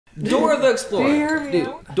Dora the Explorer. Do you hear me Dude,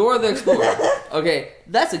 out? Dora the Explorer. Okay,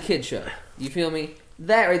 that's a kid show. You feel me?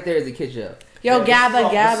 That right there is a kid show. Yo,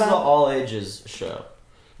 Gabba, This is an Gabba. all ages show.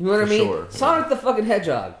 You know what I For mean? sure, Sonic the fucking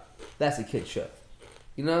Hedgehog. That's a kid show.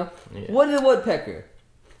 You know? Yeah. Woody the Woodpecker.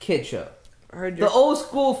 Kid show. I heard The your, old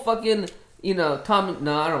school fucking, you know, Tom.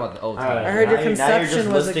 No, I don't know about the old Tom. Alright, I heard your now you're conception just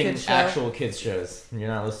was a listing kid show. actual kids shows. You're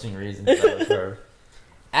not listing reasons that was heard.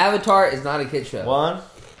 Avatar is not a kid show. One,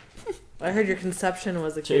 I heard your conception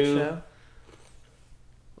was a kid Two. show.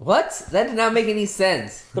 What? That did not make any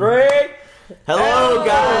sense. 3. Hello, Oh,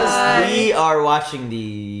 guys. hi. We are watching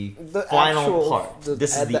the final part.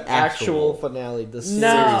 This is the actual finale. The series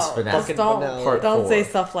No, finale. just don't, Part don't 4. say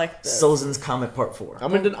stuff like this. Sozin's Comet Part 4.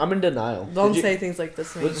 I'm in denial. Don't Did you- say things like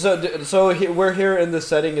this. to me. We're here in the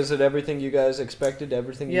setting. Is it everything you guys expected?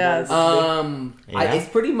 Everything? Yes. You wanted it to Yeah. It's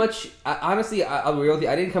pretty much. Honestly, I'll be real with you.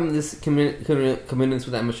 I didn't come in this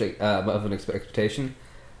with that much of an expectation.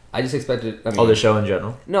 I just expected. I mean, Oh, the show in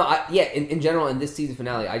general. No, in general, in this season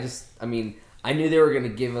finale, I knew they were gonna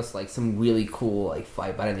give us like some really cool like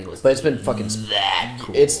fight, but I didn't think it was. But it's been fucking that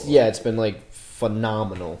cool. It's been like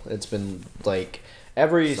phenomenal. It's been like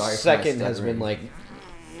every Sorry for my second has been stuttering.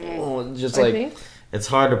 like just I like think. It's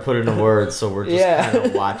hard to put into words, so we're just Yeah. kind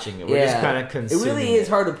of watching it. We're just kind of It consuming. really is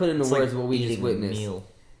hard to put into It's words like what we just eating a witnessed. meal.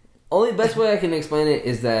 Only best way I can explain it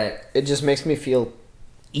is that it just makes me feel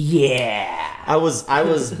I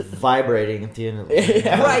was vibrating at the end of it.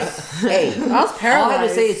 Yeah. right. Hey, I was all I have to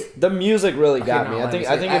paralyzed. say is the music really got Okay, me. no, I think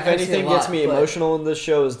I if say anything a gets lot, me but- emotional in this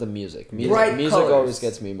show is the music. Bright Music colors. always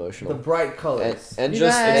gets me the emotional. bright colors. And You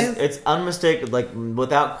just guys- It's unmistakable. Like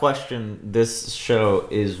without question, this show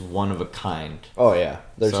is one of a kind. oh yeah,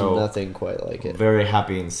 there's So- nothing quite like it. Very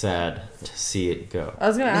happy and sad to see it go. I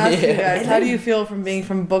was gonna ask you Yeah. guys, how do you feel from being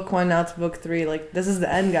from book 1 now to book 3? Like, this is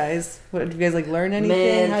the end, guys. What, did you guys like learn anything?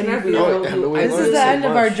 Man, how do can you I be feel? real with you? We This learned is the so end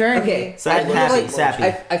of our much. journey. Okay, Sad, I feel happy, like sappy.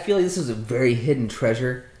 I feel like this is a very hidden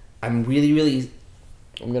treasure. I'm really.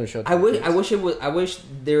 I'm gonna show it to I the wish. kids. I wish it was. I wish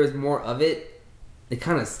there was more of it. It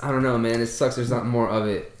kind of. I don't know, man. It sucks. There's not more of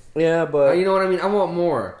it. Yeah, but You know what I mean? I want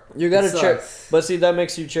more. you gotta It cherish. sucks. But see, that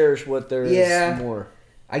makes you cherish what there is Yeah. more.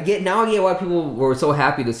 I get why people were so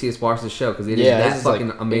happy to see us watch this show because it is Yeah, that this is fucking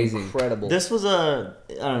like amazing. incredible. This was I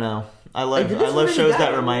don't know. I Like, love this I love already shows got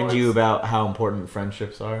that it remind once. you about how important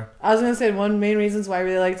friendships are. I was gonna say one main reasons why I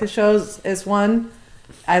really like the shows is one,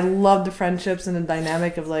 I love the friendships and the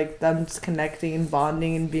dynamic of like them just connecting and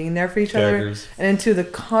bonding and being there for each other. Characters. And then two, the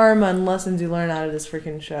karma and lessons you learn out of this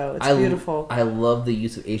freaking show. It's beautiful. I love the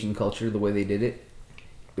use of Asian culture, the way they did it.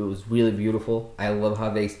 It was really beautiful. I love how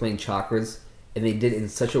they explained chakras, and they did it in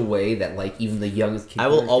such a way that like even the youngest kids. I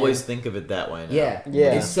will understand. always think of it that way. Now. Yeah,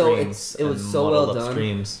 Yeah. It's so Streams it was and so well modeled up done.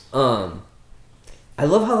 Streams. I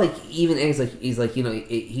love how like even he's like you know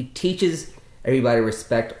he teaches everybody to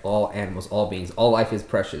respect all animals, all beings, all life is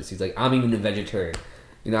precious. He's like I'm even a vegetarian.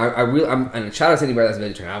 You know, and shout out to anybody that's a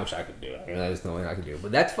vegetarian. I wish I could do it. I mean, there's no way I could do it,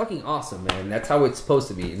 but that's fucking awesome, man. That's how it's supposed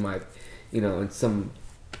to be in my, you know, in some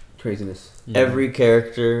craziness. Every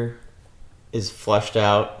character is fleshed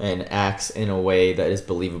out and acts in a way that is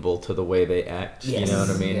believable to the way they act. Yes. You know what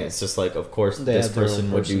I mean? Yes. It's just like, of course, They this have their own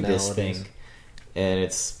person would do this personalities. thing, and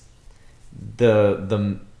it's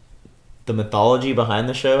the mythology behind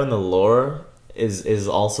the show and the lore is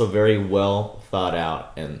also very well thought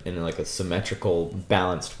out and in like a symmetrical,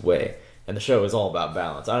 balanced way. And the show is all about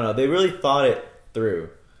balance. I don't know. They really thought it through.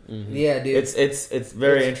 Yeah, dude. It's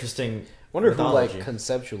very interesting. Wonder mythology. who like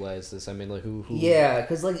conceptualized this. I mean, like who? Yeah,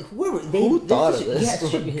 because like whoever Who thought of this? Yeah, it's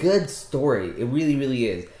such a good story. It really, really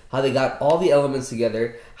is. How they got all the elements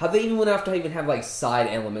together. How they even went after even have like side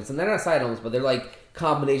elements, and they're not side elements, but they're like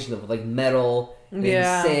combination of like metal and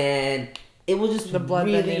Yeah. sand. It was just The blood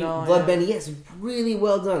really bending and all, blood yeah. bending. Yes, really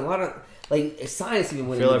well done. A lot of like science even I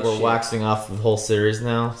went feel into like this we're shit. waxing off the whole series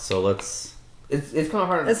now, so let's It's kind of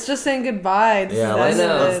hard. It's just saying goodbye. This yeah, is let's, the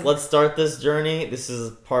end of let's it. let's start this journey. This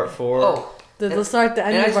is part 4. oh, Let's start the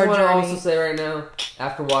end and I of just our want to journey. also say right now,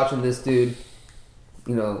 after watching this dude,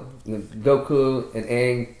 you know Goku and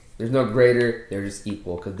Aang, there's no greater. They're just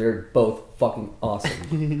equal because they're both fucking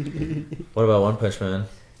awesome. What about One Punch Man?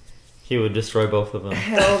 He would destroy both of them.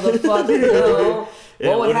 Hell the fuck no.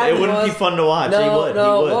 What would happen it wouldn't be was- fun to watch. No, he would.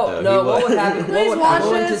 no, he would, what- though. no. He What would. would happen? Please What watch I'm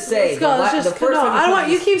going to this. say. Let's go. Let's the just first no. time I don't want.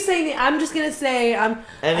 comes- You keep saying the. I'm just gonna say. I just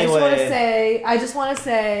Anyway. want to say. I just want to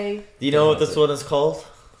say. Do you know what this one is called?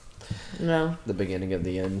 No. The beginning of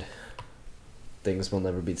the end. Things will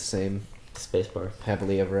never be the same. Spacebar.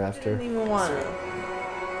 Happily ever I after. didn't even want it.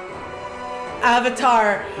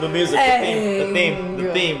 Avatar. The music,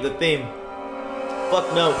 the theme.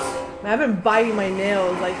 Fuck notes. Man, I've been biting my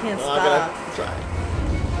nails. I can't I'm stop. gonna try.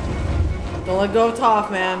 Don't let go of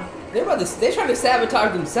Toph, man. They're trying to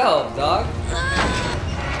sabotage themselves, dog.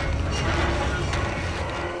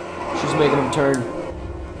 She's making him turn.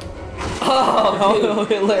 Oh,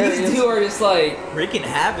 dude. Hilarious. These two are just like... Wreaking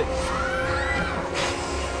havoc.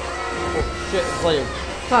 Shit, playing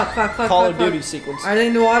Fuck. Call of Duty sequence. Are they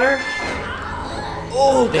in the water?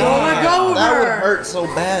 Oh, Don't let go of that her. would hurt so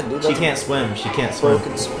bad, dude. She can't swim. She can't swim.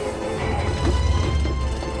 Broken.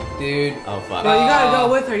 Dude. Oh fuck. No, you gotta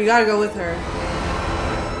go with her. You gotta go with her.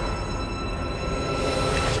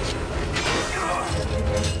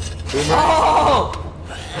 Oh!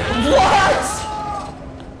 What?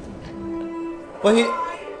 Well, he.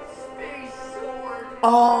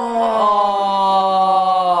 Oh!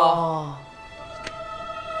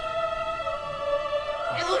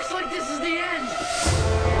 It looks like this is the end.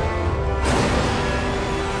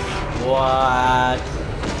 What?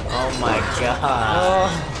 Oh my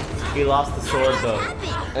god. He lost the sword though.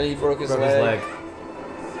 And he broke his Broke leg. his leg.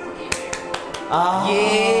 Oh.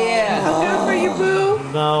 Yeah! Good for you, boo.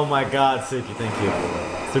 No, my god, Suki, thank you.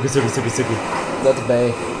 Suki. That's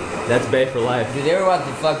Bay. That's Bay for life. Dude, they were about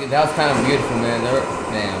to fucking... That was kind of beautiful, man.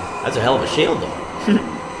 Man. That's a hell of a shield though.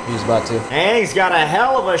 He's about to. Aang's got a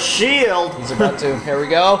hell of a shield. He's about to. Here we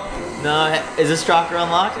go. No, is this chakra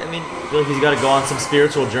unlocked? I mean, I feel like he's got to go on some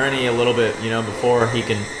spiritual journey a little bit, you know, before he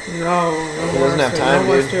can... No. He doesn't have time,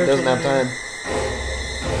 dude. He doesn't have time.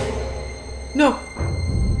 No.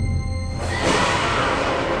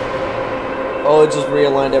 Oh, it just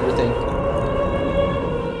realigned everything.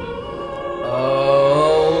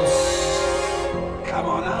 Oh... Come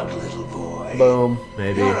on out, little boy. Boom.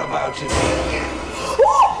 Maybe. You're about to be...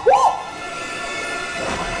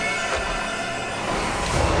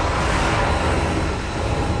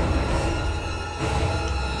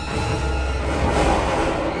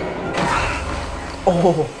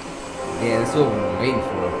 Oh. Yeah, this is what we're waiting for.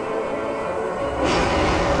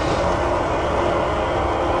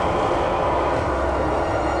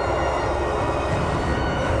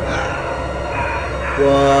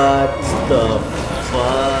 What the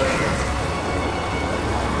fuck?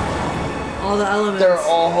 All the elements. They're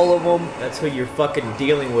all of them. That's who you're fucking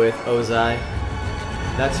dealing with, Ozai.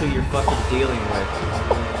 That's who you're fucking dealing with.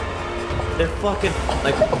 They're fucking,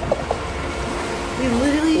 like, He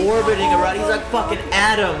literally orbiting around. He's like fucking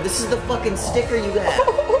Adam. This is the fucking sticker you got.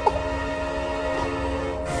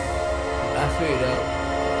 That's really dope.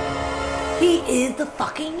 He is the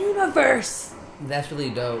fucking universe. That's really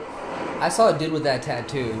dope. I saw a dude with that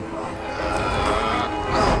tattoo.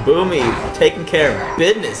 Boomy, taking care of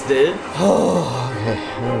business, dude. Oh, okay.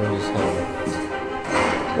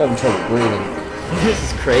 I'm having trouble breathing. This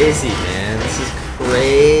is crazy, man. This is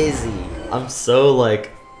crazy. I'm so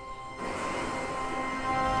like...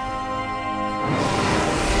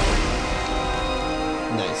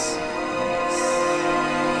 Nice.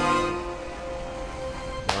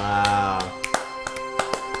 Wow.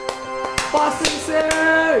 Boston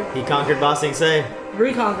Say! He conquered Ba Sing Se.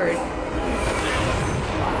 Reconquered.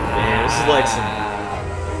 Man, this is like some...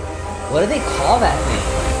 What do they call that thing?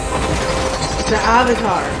 The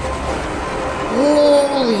Avatar.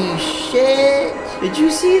 Holy shit! Did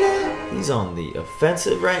you see that? He's on the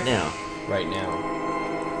offensive right now. Right now.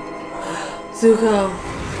 Zuko.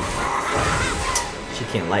 She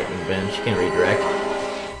can't lightning bend. She can't redirect.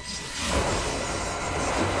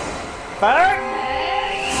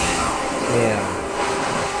 Yeah.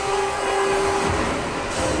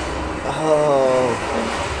 Oh.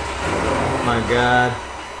 Oh my god.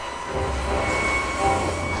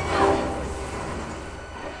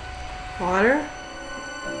 Water.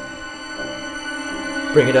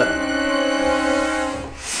 Bring it up.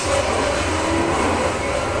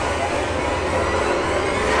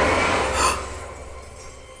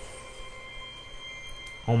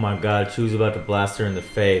 Oh my god, Chu's about to blast her in the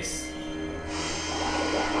face.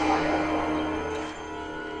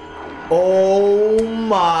 Oh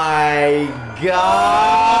my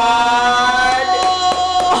god!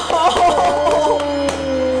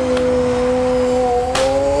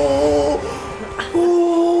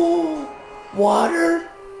 Oh. Water?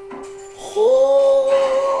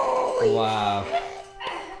 Holy. Wow.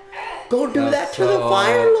 Go do That's that to the so-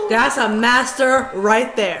 Fire Lord. That's a master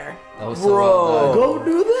right there. That was so well done. Go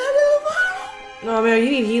do that to the Fire No, man, you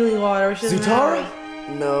need healing water. It shouldn't Zutara? matter.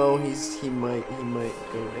 No, he might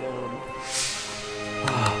go down. I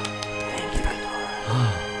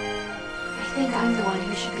think I'm the one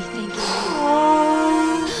who should be thinking.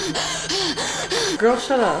 Girl,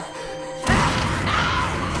 shut up.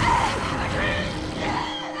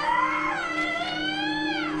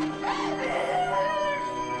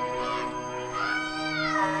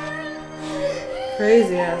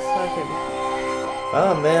 Crazy ass fucking.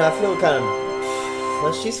 Oh man, I feel kind of.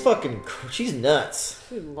 Well, she's nuts.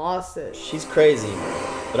 She lost it. She's crazy,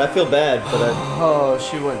 but I feel bad. But Oh,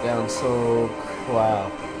 she went down so. Wow.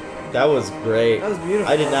 that was great. That was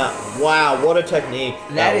beautiful. I did not. Wow, what a technique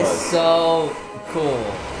That is was. so cool.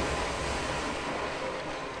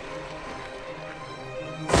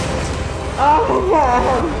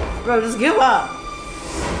 Oh, bro, just give up.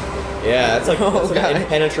 Yeah, that's like, that's like God. an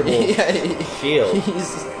impenetrable Yeah, shield.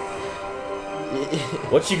 he's.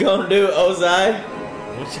 What you gonna do, Ozai?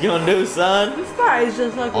 What you gonna do, son? This guy is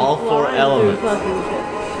just fucking All four flying elements. through fucking shit.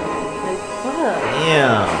 Like, fuck.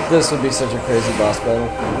 Yeah. This would be such a crazy boss battle.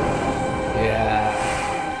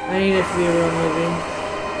 Yeah. I need it to be a real movie.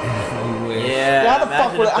 I wish. Yeah. How the imagine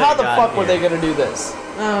fuck were if they, how they the got fuck were here. they gonna do this?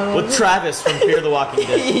 Oh, With Travis from Fear the Walking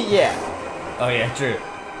Dead. Yeah. Oh yeah, true.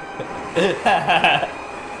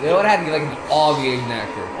 They would have had to get like an all-Asian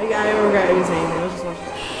actor. I regret even saying that. I was just watching.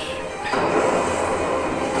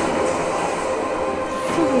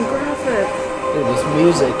 Fucking graphic. Dude, this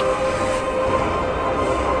music.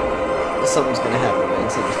 Something's gonna happen, man.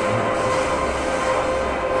 Something's gonna happen.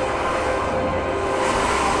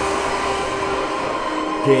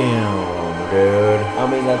 Damn, dude. I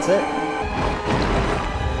mean, that's it.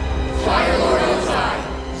 Fire Lord Ozai,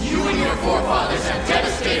 you and your forefathers have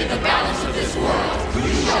devastated the balance of this world.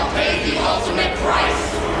 You shall pay the ultimate price.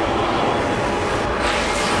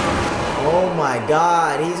 Oh my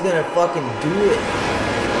god, he's gonna fucking do it.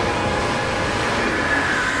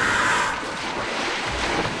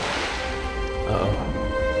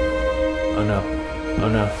 Uh-oh. Oh no. Oh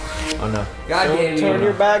no. Oh no. God damn Don't you. turn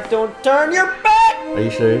your back. Don't turn your back. Are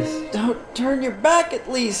you serious? Don't turn your back at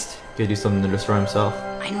least. Could do something to destroy himself.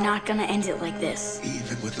 I'm not gonna end it like this.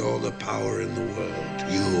 Even with all the power in the world,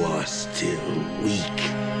 you are still weak.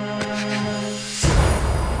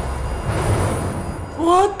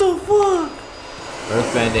 What the fuck?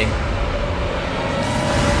 Earthbending.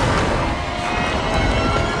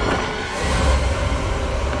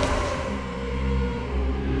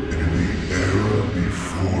 In the era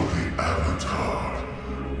before the Avatar,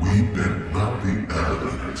 we bent not the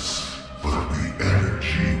elements, but the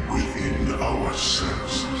energy within our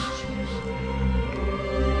senses.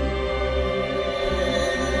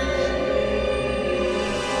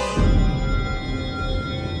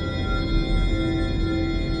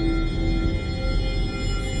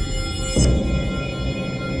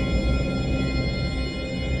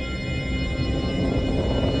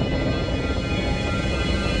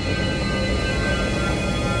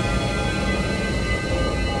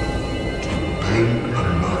 Bend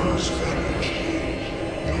another's energy.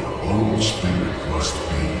 Your own spirit must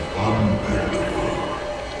be unbendable,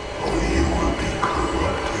 or you will be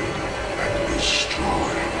corrupted and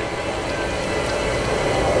destroyed.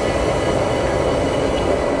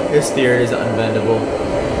 His spirit is unbendable.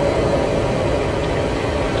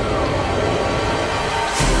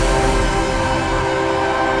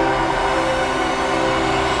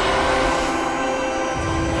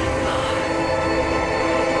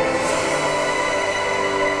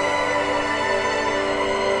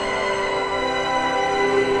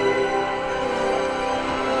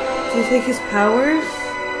 Did he take his powers?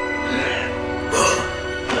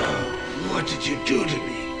 What did you do to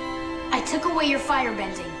me? I took away your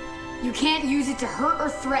firebending. You can't use it to hurt or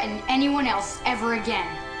threaten anyone else ever again.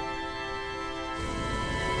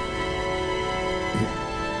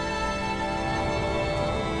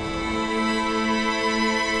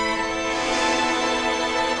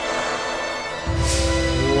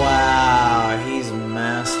 Wow, he's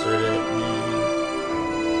mastered it, man.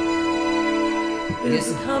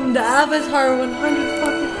 It's become the Avatar 100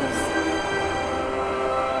 fucking percent.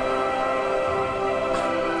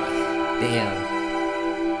 Damn.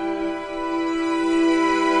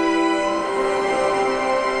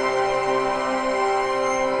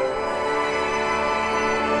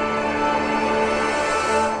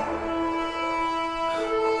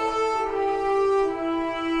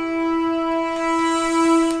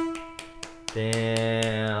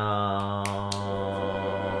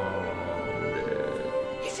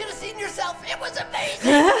 You should have seen yourself. It was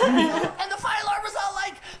amazing. And the Fire Lord was all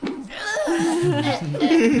like.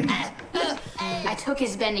 I took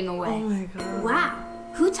his bending away. Oh my god. Wow,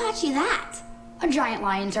 who taught you that? A giant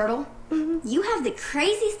lion turtle. You have the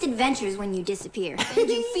craziest adventures when you disappear.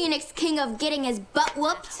 You Phoenix King of getting his butt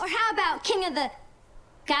whooped? Or how about King of the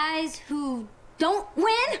guys who don't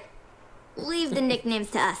win? Leave the nicknames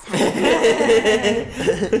to us, huh?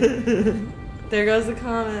 There goes the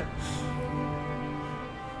Comet.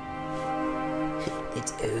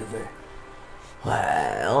 It's over.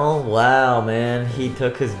 Wow, man. He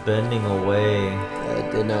took his bending away. I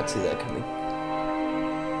did not see that coming.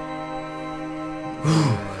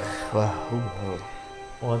 Wow.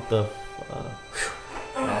 What the?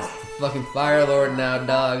 That's the fucking Fire Lord now,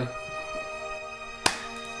 dog.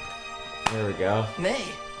 There we go. May,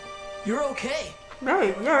 you're okay.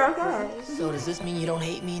 Right, yeah, okay. So does this mean you don't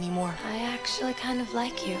hate me anymore? I actually kind of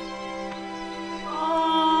like you.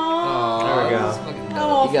 Aww. There we go. This is fucking dope.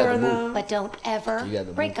 Oh, You got for the move. them. But don't ever You got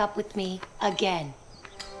the break up with me again.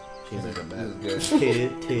 She's like a This man. is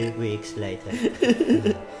good. Two weeks later.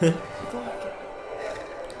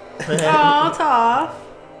 Aw, tough.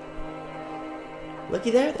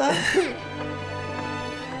 Looky there, Thought.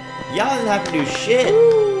 Y'all didn't have to do shit.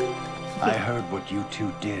 I heard what you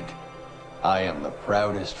two did. I am the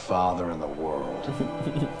proudest father in the world.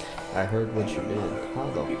 I heard what you did. How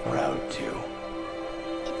I'll be the proud too.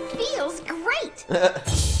 It feels great.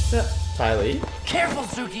 Tylee. Careful,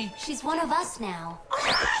 Suki. She's one of us now.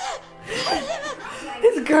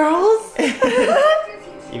 It's girls?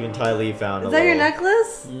 Even Tylee found Is a that your little-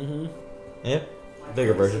 necklace? Mm-hmm. Yep.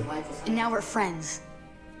 Bigger version. And now we're friends.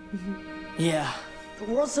 Yeah, The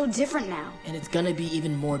world's so different now. and it's gonna be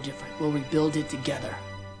even more different. We'll rebuild it together.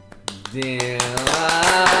 Damn.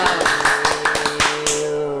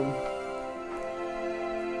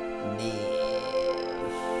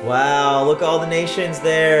 Wow, look at all the nations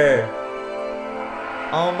there.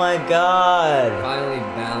 Oh my god. Finally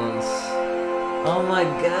balance. Oh my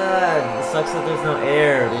god. It sucks that there's no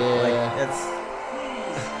air. Yeah. Like, that's...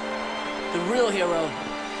 The real hero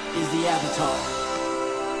is the Avatar.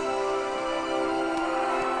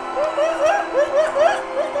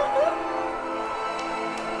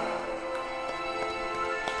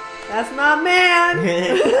 That's my man.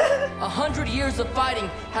 100 years of fighting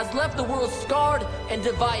has left the world scarred and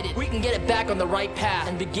divided. We can get it back on the right path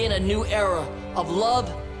and begin a new era of love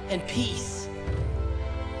and peace.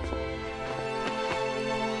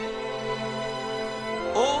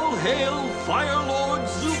 All hail Fire Lord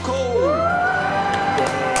Zuko!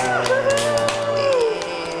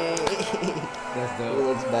 That's It dope.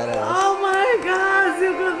 looks badass. Oh my god,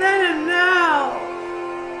 Zuko Venom now.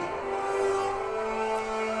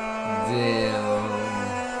 Damn.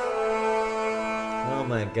 Oh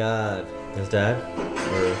my god. His dad?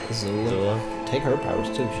 Or Zula? Take her powers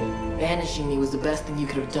too, shit. Banishing me was the best thing you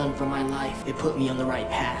could have done for my life. It put me on the right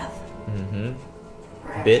path. Mm-hmm.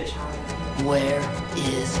 Bitch. Where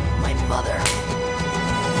is my mother?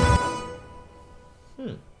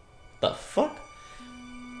 The fuck?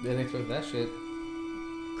 Didn't expect that shit.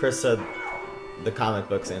 Chris said the comic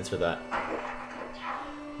books answer that.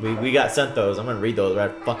 We got sent those. I'm gonna read those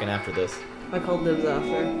right fucking after this. I called dibs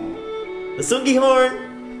after. The Sungi horn!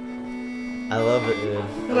 I love it, dude.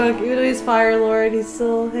 Look, even though he's Fire Lord, he's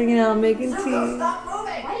still hanging out making tea. Stop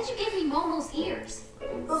moving! Why did you give me Momo's ears?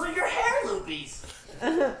 Those are your hair loopies!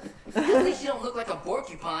 At least you don't look like a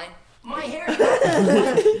porcupine. My hair.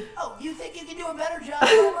 Oh, you think you can do a better job,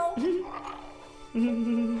 Momo?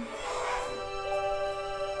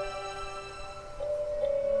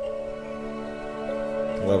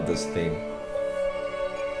 Love this theme.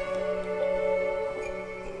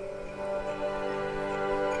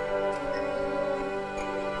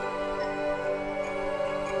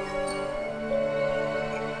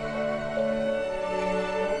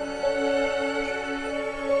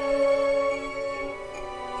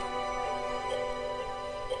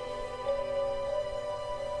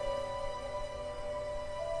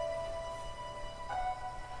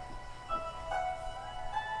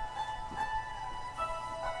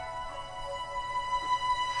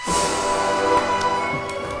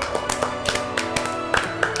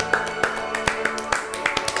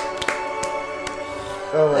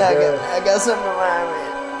 Oh my god. I got something to rhyme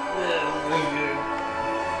with.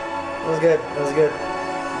 That was good. That was good.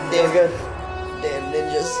 That was good. Damn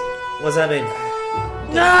ninjas. What's that mean?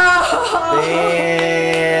 No!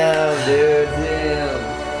 Damn, dude. Damn.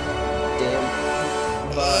 Damn.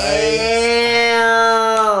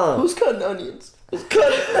 Damn. Who's cutting onions?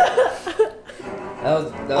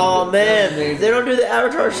 Oh man, they don't do the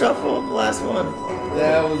Avatar shuffle in the last one.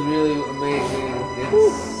 That was really amazing.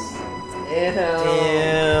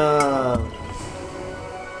 Damn.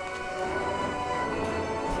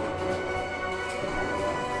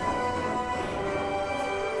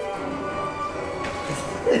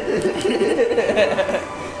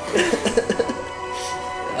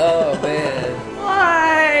 Oh man.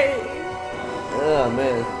 Why? Oh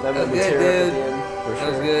man. That That was made me good, tear up at dude. the end. For That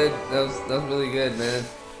sure. was good. That was really good, man.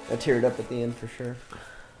 I teared up at the end for sure.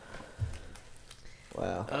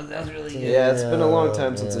 Wow. That was really good. Yeah, it's been a long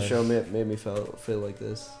time since a man. show made me feel like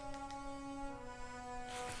this.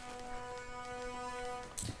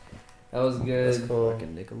 That was good. That's cool.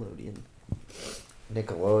 Fucking Nickelodeon.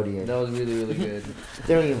 Nickelodeon. That was really, really good.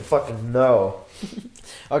 They don't even fucking know.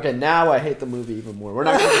 Okay, now I hate the movie even more. We're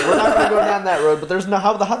not gonna go down that road. But there's no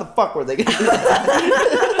how the fuck were they gonna do that?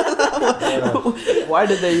 Why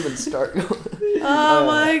did they even start going? Oh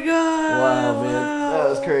my god! Wow, man, that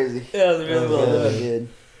was crazy. Yeah, it was really well done. Good.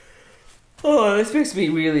 Oh, this makes me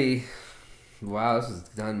really. Wow, this is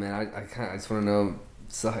done, man. I just want to know.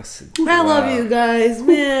 Sucks. I love you guys,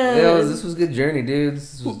 man. This was a good journey, dude.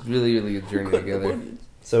 This was really, really good journey together.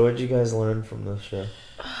 So, what did you guys learn from this show?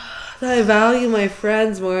 That I value my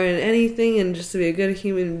friends more than anything, and just to be a good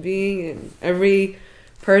human being, and every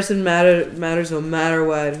person matters no matter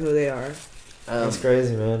what, who they are. That's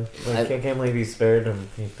crazy, man. Like, I can't believe he spared him.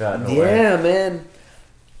 He got away. Yeah, man.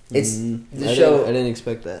 It's the show. I didn't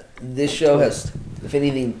expect that. This show has, if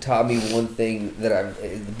anything, taught me one thing that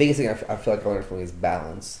the biggest thing I feel like I learned from it is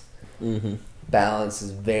balance. Mm-hmm. Balance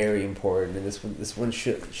is very important, and this one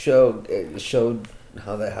showed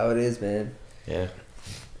how it is, man. Yeah.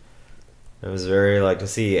 It was very to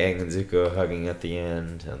see Aang and Zuko hugging at the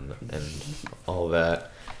end and all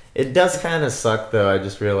that. It does kind of suck though. I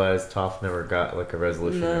just realized Toph never got a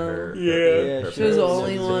resolution to her. Yeah, she was the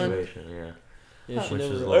only one. Yeah. Yeah, which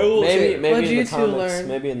is maybe What'd in you the two comics. learn?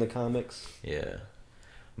 Maybe in the comics. Yeah,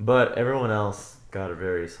 but everyone else got a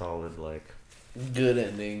very solid good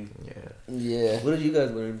ending. Yeah. What did you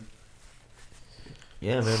guys learn?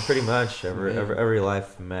 Yeah, man. Pretty much every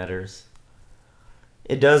life matters.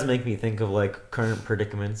 It does make me think of current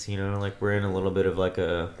predicaments. We're in a little bit of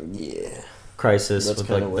a crisis with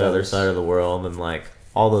the other side of the world, and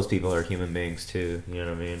all those people are human beings too. You know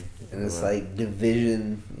what I mean? And it's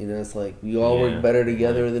division. It's we all work better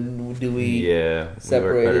together than do we. Yeah,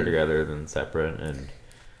 separate. We work better together than separate, and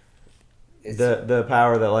the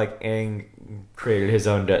power that Aang created his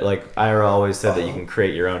own. Ira always said that you can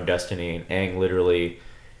create your own destiny, and Aang literally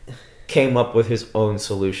came up with his own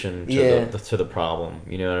solution to the problem.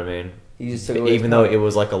 You know what I mean? He just even though it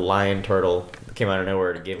was a lion turtle that came out of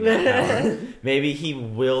nowhere to give him that power. Maybe he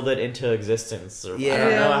willed it into existence. Or, I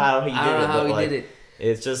don't know how he did it.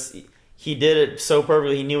 It's just he did it so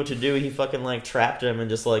perfectly. He knew what to do. He fucking trapped him and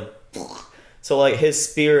just so his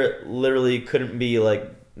spirit literally couldn't be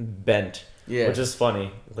bent. Yeah. Which is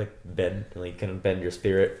funny. Bend. You couldn't bend your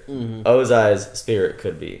spirit. Mm-hmm. Ozai's spirit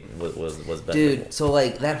could be was bendable. Dude, so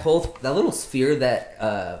that little sphere that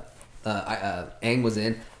Aang was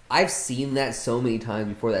in, I've seen that so many times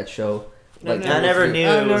before that show. I never knew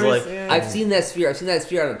it was I've seen that sphere. I've seen that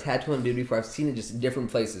sphere on a tattoo on dude before. I've seen it just in different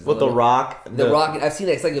places. With the rock. The rock. I've seen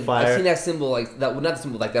that. It's I've seen that symbol that. Not the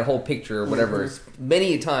symbol. That whole picture or whatever.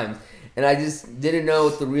 Many times. And I just didn't know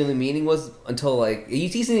what the real meaning was until you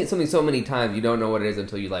see something so many times, you don't know what it is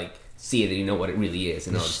until you see it and you know what it really is.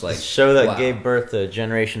 And it's show that gave birth to a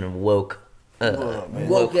generation of woke ass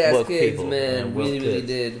kids, people, man. Really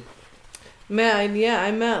did. Man, yeah,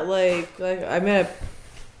 I met I met a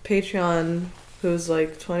Patreon who's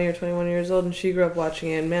 20 or 21 years old, and she grew up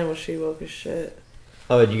watching it. And man, was she woke as shit.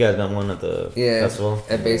 Oh, you guys met one at the festival?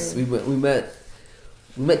 At base, we met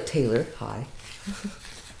Taylor. Hi.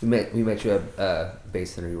 We met you at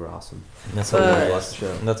Base Center. You were awesome. That's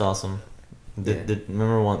That's awesome.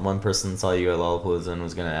 Remember one person saw you at Lollapalooza and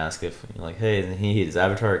was gonna ask if hey, is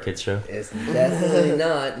Avatar a kids show? It's definitely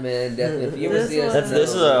not, man. Definitely. If you ever see us,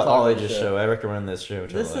 this is a all ages show. I recommend this show.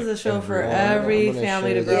 This is a show for every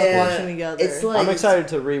family to grow up watching together. I'm excited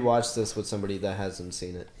to rewatch this with somebody that hasn't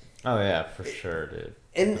seen it. Oh yeah, for sure, dude.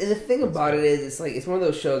 And the thing about it is, it's one of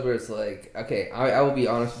those shows where it's okay, I will be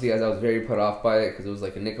honest with you guys, I was very put off by it because it was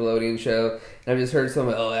a Nickelodeon show, and I've just heard so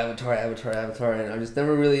much, Avatar, and I just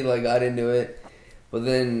never really got into it. But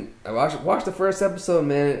then I watched the first episode,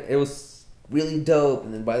 man, it was really dope,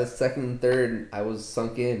 and then by the second and third, I was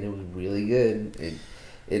sunk in. It was really good.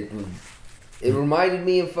 It reminded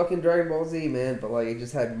me of fucking Dragon Ball Z, man, but it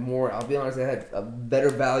just had more. I'll be honest, it had better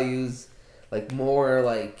values,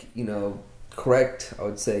 more correct, I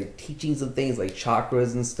would say, teachings of things like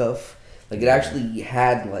chakras and stuff. It actually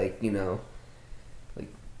had I'm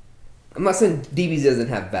not saying DBZ doesn't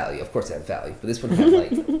have value. Of course it had value, but this one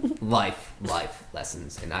had life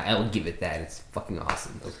lessons, and I will give it that. It's fucking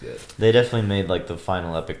awesome. It was good. They definitely made the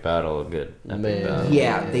final epic battle a good epic battle.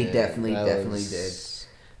 Yeah, they definitely did.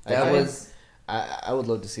 I would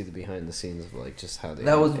love to see the behind the scenes of just how they.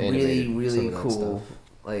 That was really cool.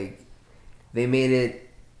 They made it.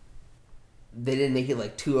 They didn't make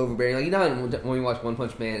it too overbearing. When we watch One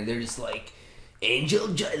Punch Man, they're just Angel,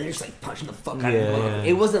 they're just punching the fuck out of them.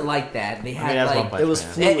 It wasn't like that. They had it was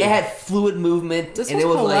fluid. It had fluid movement, this and was it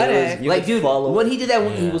was poetic. dude, when he did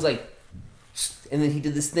that, he was and then he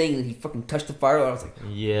did this thing, and he fucking touched the fire. I was like,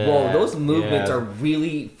 yeah, whoa, those movements yeah. are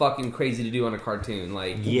really fucking crazy to do on a cartoon.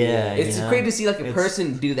 Like, yeah, it's great to see like a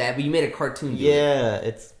person do that, but you made a cartoon. Do it.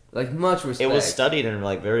 It's like much respect. It was studied and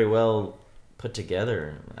like very well put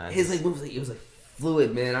together. His like moves, like, it was like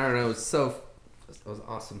fluid, man. I don't know, it was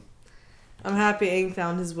awesome. I'm happy Aang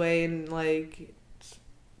found his way and like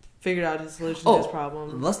figured out his solution to his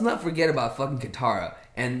problem. Let's not forget about fucking Katara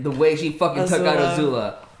and the way she fucking took out Azula.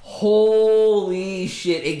 Azula. Holy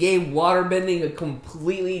shit! It gave waterbending a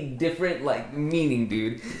completely different like meaning,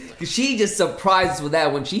 dude. Cause she just surprised us with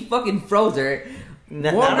that when she fucking froze her.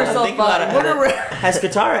 Warmed herself up. Has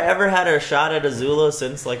Katara ever had a shot at Azula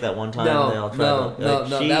since like that one time? No, they all tried no,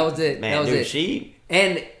 that was it. Man, that was dude, it. she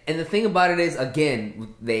and the thing about it is,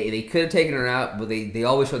 again, they could have taken her out, but they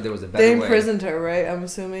always showed there was a better They way. imprisoned her, right? I'm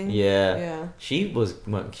assuming. Yeah. She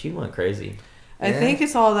went crazy. I think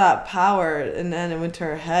it's all that power, and then it went to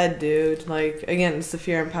her head, dude. Like, again, it's the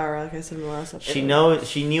fear and power, like I said in the last episode.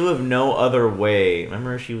 She knew of no other way.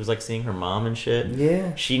 Remember, she was like seeing her mom and shit.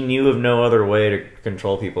 Yeah. She knew of no other way to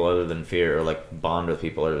control people other than fear, or like bond with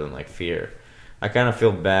people other than like fear. I kind of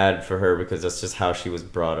feel bad for her because that's just how she was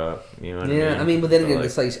brought up. You know what I mean? Yeah, I mean, but then again,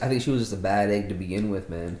 it's like I think she was just a bad egg to begin with,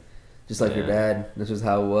 man. Just like your dad. That's just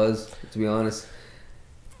how it was, to be honest.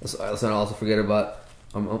 Let's not also forget about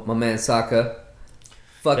my man Sokka.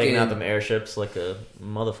 Taking out them airships like a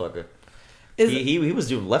motherfucker. He was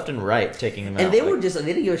doing left and right, taking them out. And they were just, they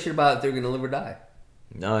didn't give a shit about if they were going to live or die.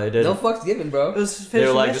 No, they didn't. No fucks given, bro. It was they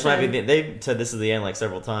were like, this might be they said this is the end like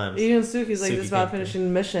several times. Even Suki's like, this is about finishing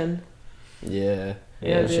the mission. Yeah,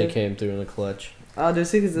 Yeah, she dude. came through in the clutch. Oh, dude,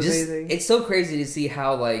 Suki's amazing. It's so crazy to see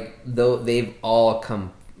how, like, though they've all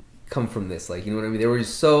come from this. Like, you know what I mean? They were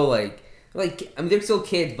just so, like, I mean, they're still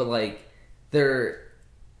kids, but, like, they're...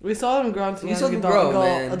 We saw them grow into We saw them grow,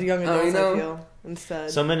 man. young adults, you know? I feel, instead.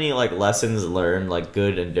 So many like lessons learned, like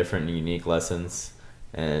good and different and unique lessons,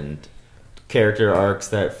 and character arcs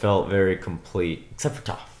that felt very complete, except for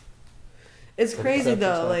Toph. It's crazy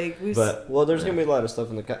though, like there's gonna be a lot of stuff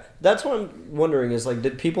in the. That's what I'm wondering is like,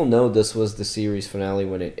 did people know this was the series finale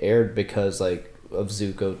when it aired because like of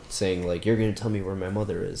Zuko saying like, you're gonna tell me where my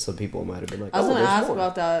mother is, so people might have been like, I was gonna ask more.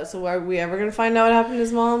 about that. So are we ever gonna find out what happened to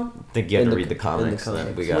his mom? I think you have to read the comics.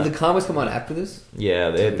 We got Will the comics come out after this? Yeah,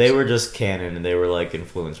 they were just canon, and they were like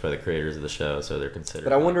influenced by the creators of the show, so they're considered.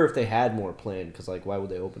 But I wonder if they had more planned, because like, why would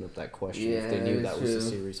they open up that question if they knew that was the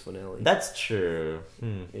series finale? That's true.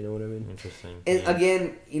 You know what I mean? Interesting. And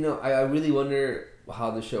again, you know, I really wonder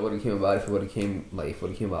how the show would have came about if it would have came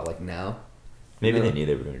about like now. Maybe You know? they knew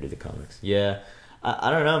they were going to do the comics. Yeah,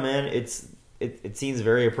 I don't know, man. It seems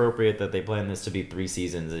very appropriate that they planned this to be 3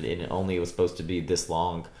 seasons, and it only was supposed to be this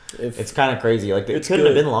long. It's kind of crazy. Like it couldn't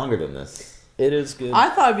have been longer than this. It is good. I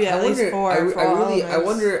thought it'd be at least 4. I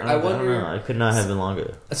wonder. I don't know. It could not have been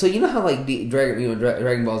longer. So you know how like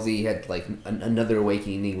Dragon Ball Z had like another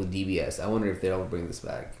awakening with DBS. I wonder if they'll ever bring this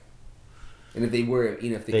back. And if they were, you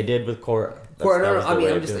know, if they did with Korra. I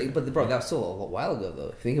mean, I'm just like, but bro, that was still a while ago though.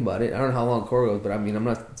 If you think about it, I don't know how long Korra goes, but I mean, I'm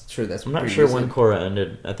not sure that's. I'm not sure when Korra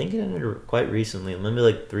ended. I think it ended quite recently, maybe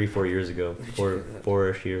like 3-4 years ago,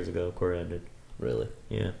 4-ish years ago. Korra ended. Really?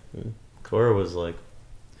 Yeah. Korra was like.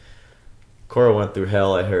 Korra went through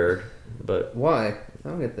hell, I heard, but why? I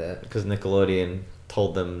don't get that. Because Nickelodeon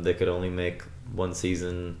told them they could only make 1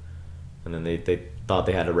 season, and then they thought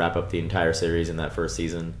they had to wrap up the entire series in that first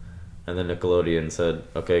season. And then Nickelodeon said,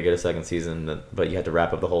 okay, get a second season, but you had to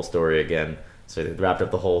wrap up the whole story again. So they wrapped up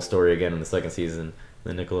the whole story again in the second season.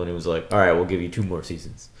 And then Nickelodeon was like, all right, we'll give you 2 more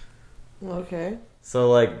seasons. Okay. So,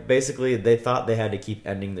 like, basically, they thought they had to keep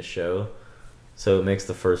ending the show. So it makes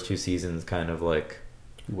the first 2 seasons kind of, like...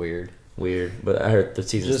 Weird. But I heard the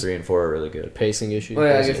seasons 3 and 4 are really good. Pacing issues. Oh,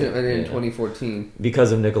 yeah, I guess it ended in 2014.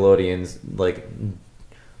 Because of Nickelodeon's, like,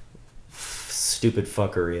 stupid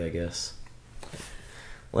fuckery, I guess.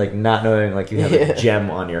 Like, not knowing, like, you have a gem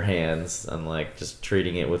on your hands and, like, just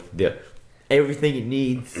treating it with everything it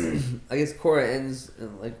needs. I guess Korra ends in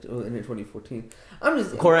 2014.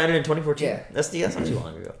 Korra ended in 2014? Yeah. That's not too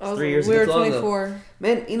long ago. It's 3 We years were ago. 24.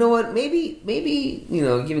 Man, you know what? Maybe you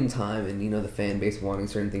know, given time and, you know, the fan base wanting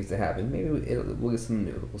certain things to happen, maybe we'll get something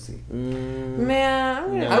new. We'll see.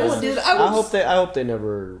 Man, I hope they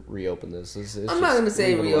never reopen this. I'm not gonna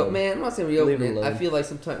say reopen. Man, I'm not saying reopen Leave it it. I alone. feel like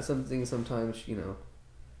sometimes, you know.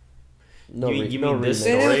 You mean this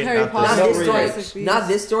remake. story? Harry Not Potter. this Not No this remake. story. Not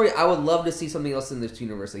this story. I would love to see something else in this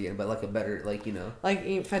universe again, but like a better, like, you know, like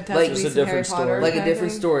Fantastic like Beasts just a and Harry different Potter, story, like a kind of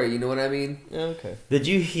different thing? story. You know what I mean? Yeah, okay. Did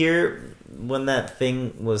you hear when that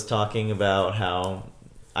thing was talking about how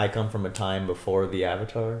I come from a time before the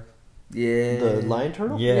Avatar? Yeah. The lion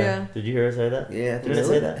turtle? Yeah. Did you hear her say that? Yeah. Did it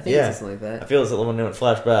say that? I think it's something like that. I feel it's when it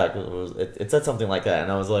flashed back. It said something like that,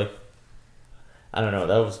 and I was like, I don't know.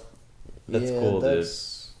 That's cool, dude.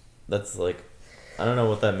 That's like, I don't know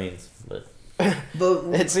what that means, but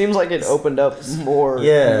it seems like it opened up more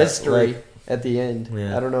mystery at the end.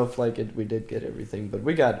 Yeah. I don't know if we did get everything, but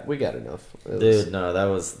we got enough. That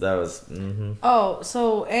was. Mm-hmm. Oh,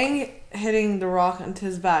 so Aang hitting the rock onto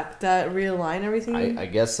his back, that realign everything? I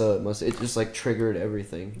guess so. It just like triggered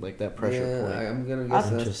everything, like that pressure point. I'm gonna guess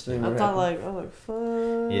that's I thought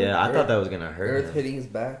fuck. Yeah, I thought that was gonna hurt. Earth hitting his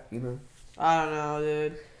back, you know. I don't know,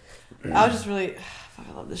 dude. I was just really.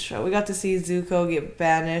 I love this show. We got to see Zuko get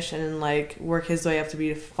banished and then like work his way up to be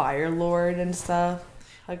a Fire Lord and stuff.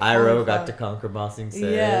 Like, Iroh got to conquer Bossing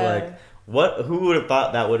Say. Yeah. Like, who would have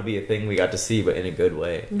thought that would be a thing we got to see, but in a good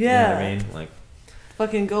way? Yeah. You know what I mean? Like,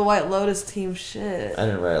 fucking go White Lotus team shit. I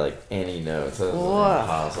didn't write like any notes.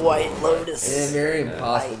 White Lotus. Yeah, very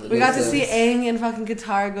impossible. We got to see Aang and fucking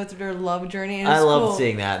Katara go through their love journey. And I loved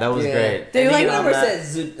seeing that. That was great. They like never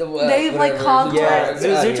said they like conquered. Yeah,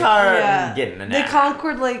 Zutara getting an They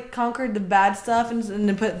conquered the bad stuff and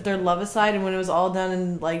then put their love aside. And when it was all done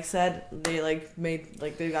and like said, they like made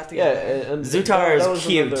like they got together. Yeah, and Zutara is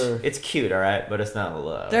cute. It's cute, all right, but it's not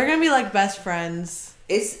love. They're gonna be like best friends.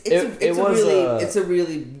 It's a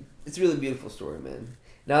really beautiful story, man.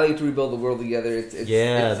 Now you have to rebuild the world together. It's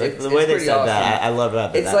the way they said awesome. That, I love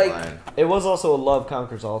that. It's that like line. It was also a love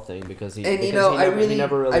conquers all thing because he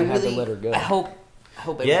never had to let her go. I hope.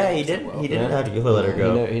 Yeah, he didn't. He didn't have to let her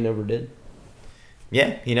go. He never did.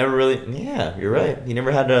 Yeah, he never really. Yeah, you're right. He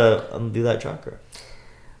never had to undo that chakra.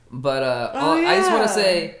 But I just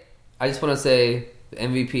want to say the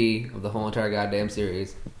MVP of the whole entire goddamn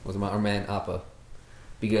series was our man Appa,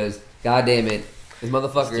 because goddamn it, this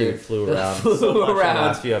motherfucker flew around.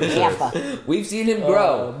 Last few episodes. We've seen him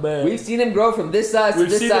grow. We've seen him grow from this size to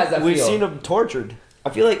this size. We've seen him tortured.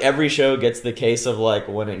 I feel like every show gets the case of like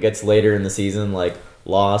when it gets later in the season, like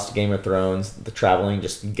Lost, Game of Thrones, the traveling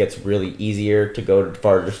just gets really easier to go to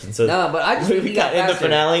far distances. No, but I just think he got in faster. the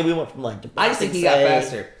finale. We went from like. I just think he got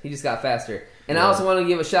faster. He just got faster, and I also want to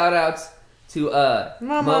give a shout out to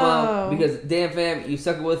Momo, because damn fam, you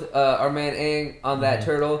stuck with our man Aang on that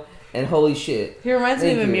turtle, and holy shit, he reminds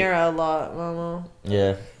me of Amira a lot, Momo.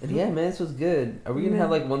 Yeah, and yeah, man, this was good. Are we gonna have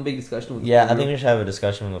like one big discussion with? I think we should have a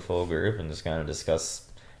discussion with the full group and just kind of discuss,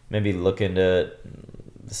 maybe look into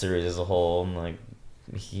the series as a whole and like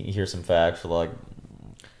hear some facts, or like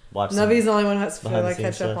watch. Navi's the only one who has to like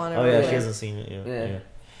catch up on it. Oh yeah, she hasn't seen it yet. Yeah.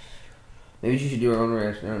 Maybe she should do her own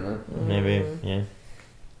reaction. I don't know. Maybe, yeah.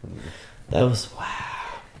 That was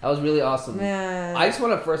That was really awesome. Man. I just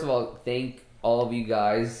want to first of all thank all of you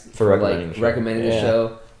guys for recommending the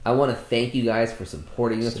show. I want to thank you guys for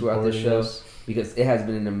supporting us throughout this show, because it has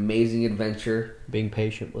been an amazing adventure. Being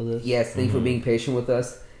patient with us. Yes, thank you for being patient with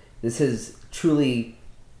us. This has truly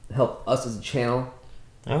helped us as a channel.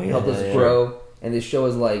 Helped us grow. And this show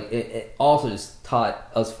is like it also just taught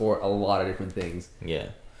us for a lot of different things. Yeah.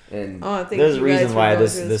 And there's a reason why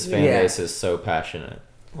this fan base is so passionate.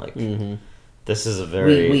 Like this is a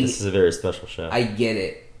very special show. I get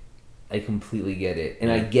it. I completely get it.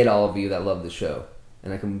 And I get all of you that love the show.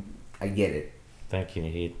 And I get it. Thank you,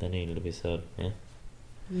 Heath. That needed to be said. Yeah.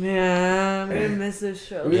 Man, I'm gonna miss this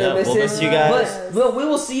show. We'll miss you guys. But we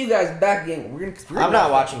will see you guys back again. I'm not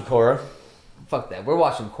watching Korra. Fuck that. We're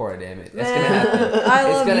watching Korra, damn it. That's gonna happen. I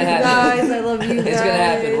love you guys. I love you guys. It's gonna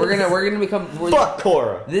happen. We're gonna become fuck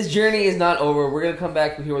Korra. This journey is not over. We're gonna come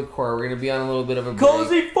back here with Korra. We're gonna be on a little bit of a break.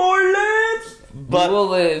 Cozy for lives. But we will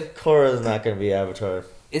live. Korra is not gonna be Avatar.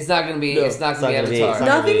 It's not gonna be. It's not gonna be Avatar.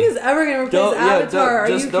 Nothing is ever gonna replace Avatar.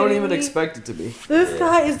 Just don't even expect it to be. This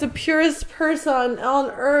guy is the purest person on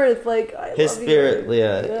earth. Like his spirit,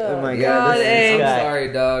 oh my god, I'm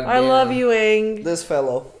sorry, dog. I love you, Aang. This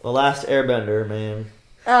fellow, the last Airbender, man.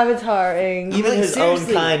 Avatar, Aang. Even his own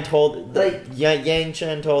kind told, Yang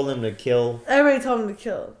Chen told him to kill. Everybody told him to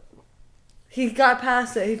kill. He got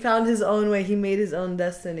past it. He found his own way. He made his own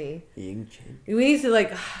destiny. Yang Chen. We need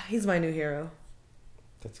to he's my new hero.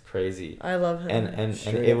 That's crazy. I love him. And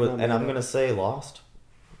it was, and I'm gonna say Lost,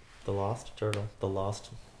 the Lost Turtle, the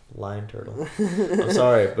Lost Lion Turtle. I'm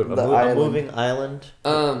sorry, but a moving island. The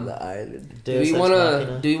island. Do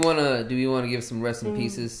we wanna give some rest in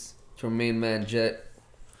pieces to our main man Jet?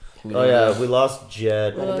 We lost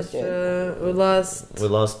Jet. We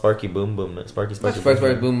lost Sparky Boom Boom. Sparky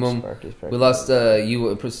Boom Boom. We lost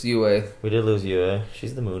Yue. We did lose Yue.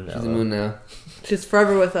 She's the moon now. She's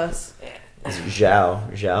forever with us.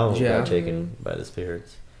 Zhao got taken by the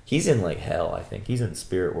spirits. He's in like hell, I think. He's in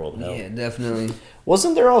spirit world hell. Yeah, definitely.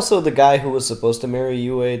 Wasn't there also the guy who was supposed to marry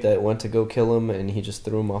Yue that went to go kill him and he just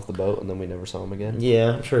threw him off the boat and then we never saw him again?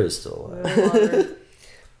 Yeah, I'm sure he's still alive.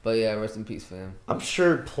 But yeah, rest in peace, fam. I'm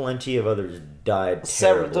sure plenty of others died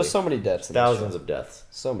terribly. There's so many deaths. Thousands of deaths.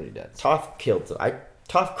 So many deaths. Toph killed.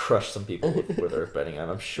 Toph crushed some people with earthbending.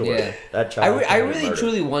 I'm sure. Yeah. That child. I really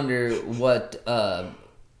truly wonder what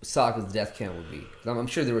Sokka's death count would be. I'm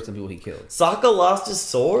sure there were some people he killed. Sokka lost his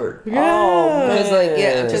sword. Yeah. Oh,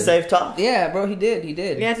 man. To save Toph. Yeah, bro, he did. He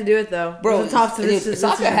had to do it though, bro.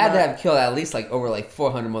 Sokka had to have killed at least like over like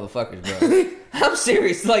 400 motherfuckers, bro. I'm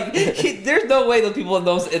serious. Like, there's no way those people in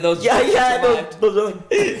those those I'm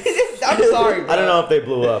sorry, bro. I don't know if they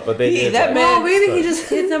blew up, but they did. That man. Maybe he just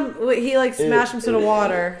hit them. He like smashed them to the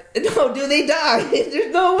water. No, dude, they died.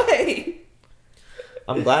 There's no way.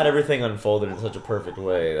 I'm glad everything unfolded in such a perfect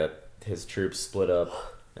way that his troops split up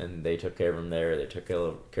and they took care of him there. They took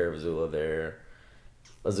care of Azula there.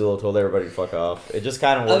 Azula told everybody to fuck off. It just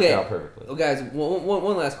kind of worked out perfectly. Well, guys,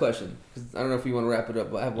 one last question. I don't know if you want to wrap it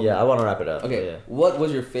up, but I have one. Yeah, I want to wrap it up. Okay, yeah. What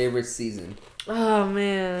was your favorite season? Oh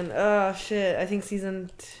man, oh shit! I think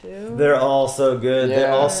season 2. They're all so good. Yeah.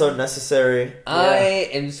 They're all so necessary. I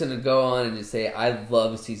am just gonna go on and just say I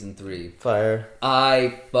love season 3. Fire!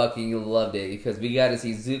 I fucking loved it because we got to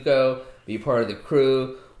see Zuko be part of the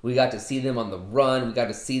crew. We got to see them on the run. We got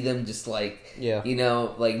to see them just like, you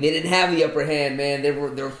know, like they didn't have the upper hand, man. They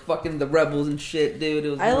were fucking the rebels and shit, dude. It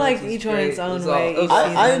was I liked each one its own way.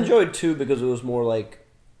 I enjoyed 2 because it was more like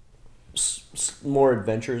more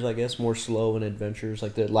adventures, I guess, more slow and adventures,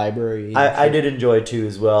 like the library. I did enjoy 2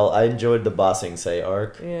 as well. I enjoyed the Ba Sing Se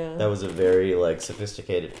arc. Yeah, that was a very like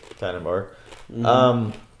sophisticated kind of arc.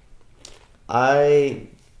 Mm-hmm.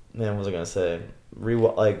 What was I gonna say?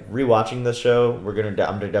 Rewatching the show,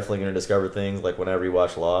 I'm definitely gonna discover things like when I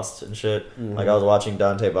rewatch Lost and shit. Mm-hmm. Like I was watching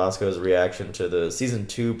Dante Bosco's reaction to the season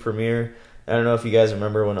 2 premiere. I don't know if you guys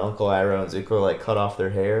remember when Uncle Iroh and Zuko like cut off their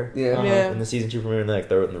hair. Yeah. In the season 2 premiere, and they like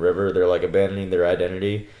throw it in the river. They're like abandoning their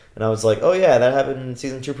identity. And I was like, oh yeah, that happened in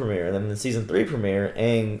season 2 premiere. And then in the season 3 premiere,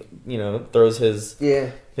 Aang, throws his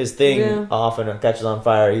thing off and it catches on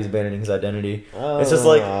fire. He's abandoning his identity. It's just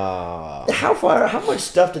like, how much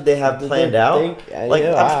stuff did they have planned out?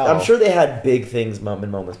 I'm sure they had big things,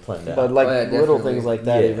 moments planned out. But little things like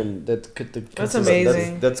that, even that's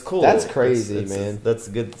amazing. That's cool. That's crazy, man. That's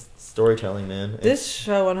good storytelling, man. This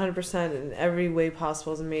show 100% in every way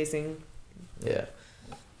possible is amazing. Yeah.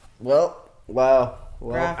 Well, wow. All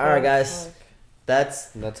right, guys.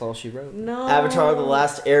 That's all she wrote. No. Avatar: The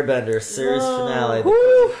Last Airbender series finale.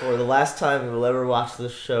 For the last time we'll ever watch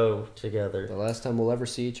this show together. The last time we'll ever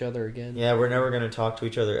see each other again. Yeah, we're never gonna talk to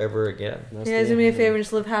each other ever again. Yeah, do me a favor,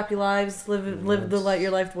 just live happy lives. Live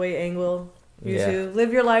your life the way Aang will. You too.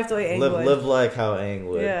 Live your life the way Aang would. Live like how Aang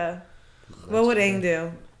would. Yeah. What would Aang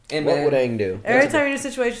do? And what would Aang do? Every time you're in a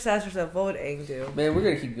situation, just ask yourself, what would Aang do? Man, we're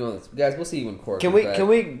gonna keep going this, guys. We'll see you when Korra Can we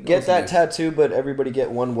get that tattoo, but everybody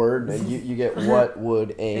get one word, and you get what would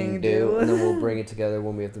Aang do, and then we'll bring it together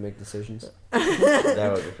when we have to make decisions.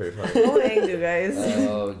 That would be pretty funny. What would Aang do, guys?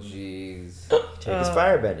 Oh jeez. Take his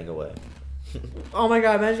firebending away. Oh my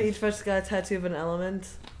god! Imagine each of us got a tattoo of an element.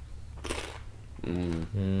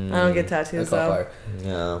 Mm-hmm. I don't get tattoos though.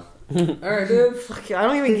 No. Alright, dude. Fuck you. I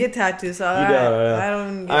don't even get tattoos, so I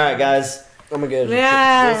don't get Alright, guys. I'm gonna get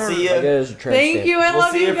Yeah. We'll see you. Thank you. I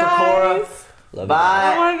love you guys. For Korra.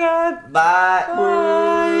 Bye. Oh my god.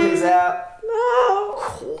 Bye. Peace out. No.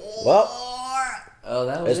 Well,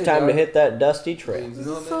 that was it's time to hit that dusty trail. This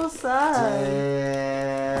is so sad.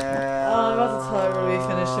 I'm about to tell everybody we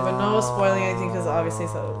finished it, but no spoiling anything because obviously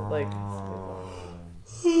so like.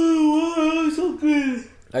 So good.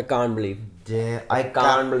 I can't believe. Damn, I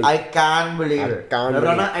can't believe it. I can't believe it.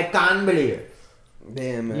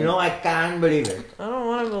 Damn, man. You know, I can't believe it. I don't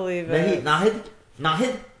want to believe it. Nahid,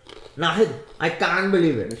 I can't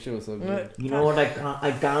believe it. This shit was so good. You know what?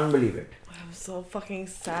 I can't believe it. I'm so fucking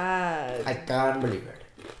sad. I can't believe it.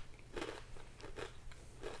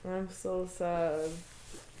 I'm so sad.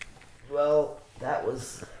 Well, that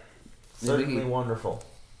was certainly wonderful.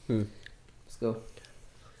 Let's go.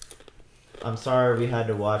 I'm sorry we had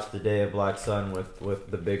to watch The Day of Black Sun with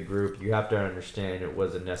the big group. You have to understand it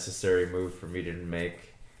was a necessary move for me to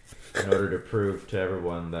make in order to prove to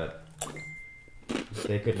everyone that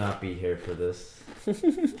they could not be here for this.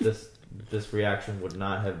 This reaction would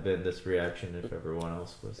not have been this reaction if everyone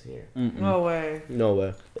else was here. No way. No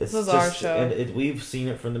way. This was our show. And we've seen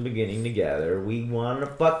it from the beginning together. We want to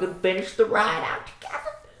fucking finish the ride out together.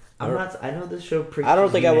 I know this show preaches I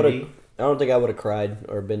don't think unity. I would have cried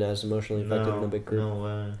or been as emotionally affected in a big group. No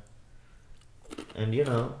way. And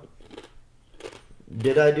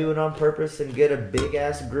Did I do it on purpose and get a big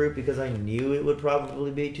ass group because I knew it would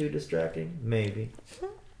probably be too distracting? Maybe.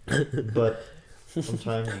 But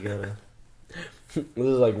sometimes you gotta. This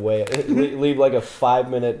is like way leave like a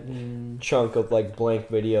 5-minute chunk of like blank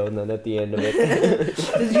video, and then at the end of it.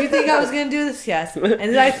 Did you think I was gonna do this? Yes. And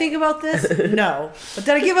did I think about this? No. But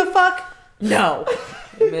did I give a fuck? No.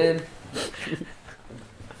 Man.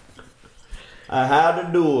 I had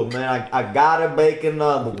to do it, man. I gotta make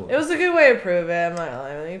another one. It was a good way to prove it. I'm not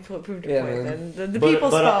lying. You proved your point. And the people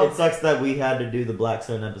But spoke. it sucks that we had to do the Black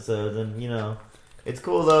Sun episodes, and you know, it's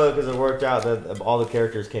cool though because it worked out that all the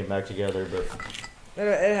characters came back together. But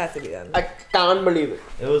It has to be done. I can't believe it.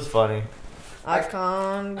 It was funny. I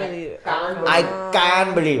can't believe it. I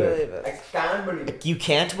can't believe it. I can't believe it. You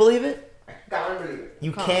can't believe it? I can't believe it.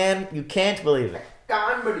 You can't believe it.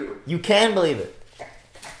 Can't believe it. You can believe it.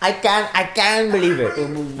 I can believe it.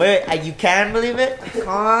 Wait, you can believe it?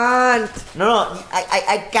 Can't. No,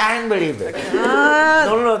 I can believe it. Can't.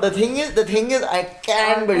 No. The thing is, I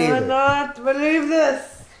can believe I it. cannot believe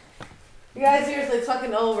this. You guys, seriously, it's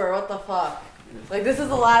fucking over. What the fuck? Like, this is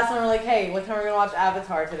the last one. We're like, hey, what time are we gonna watch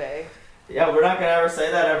Avatar today? Yeah, we're not gonna ever say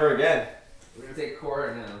that ever again. We're gonna take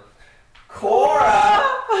Korra now. Korra!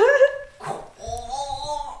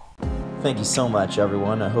 Thank you so much,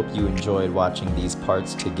 everyone. I hope you enjoyed watching these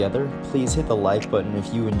parts together. Please hit the like button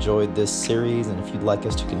if you enjoyed this series, and if you'd like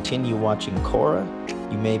us to continue watching Korra,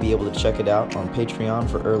 you may be able to check it out on Patreon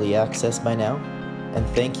for early access by now. And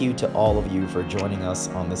thank you to all of you for joining us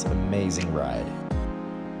on this amazing ride.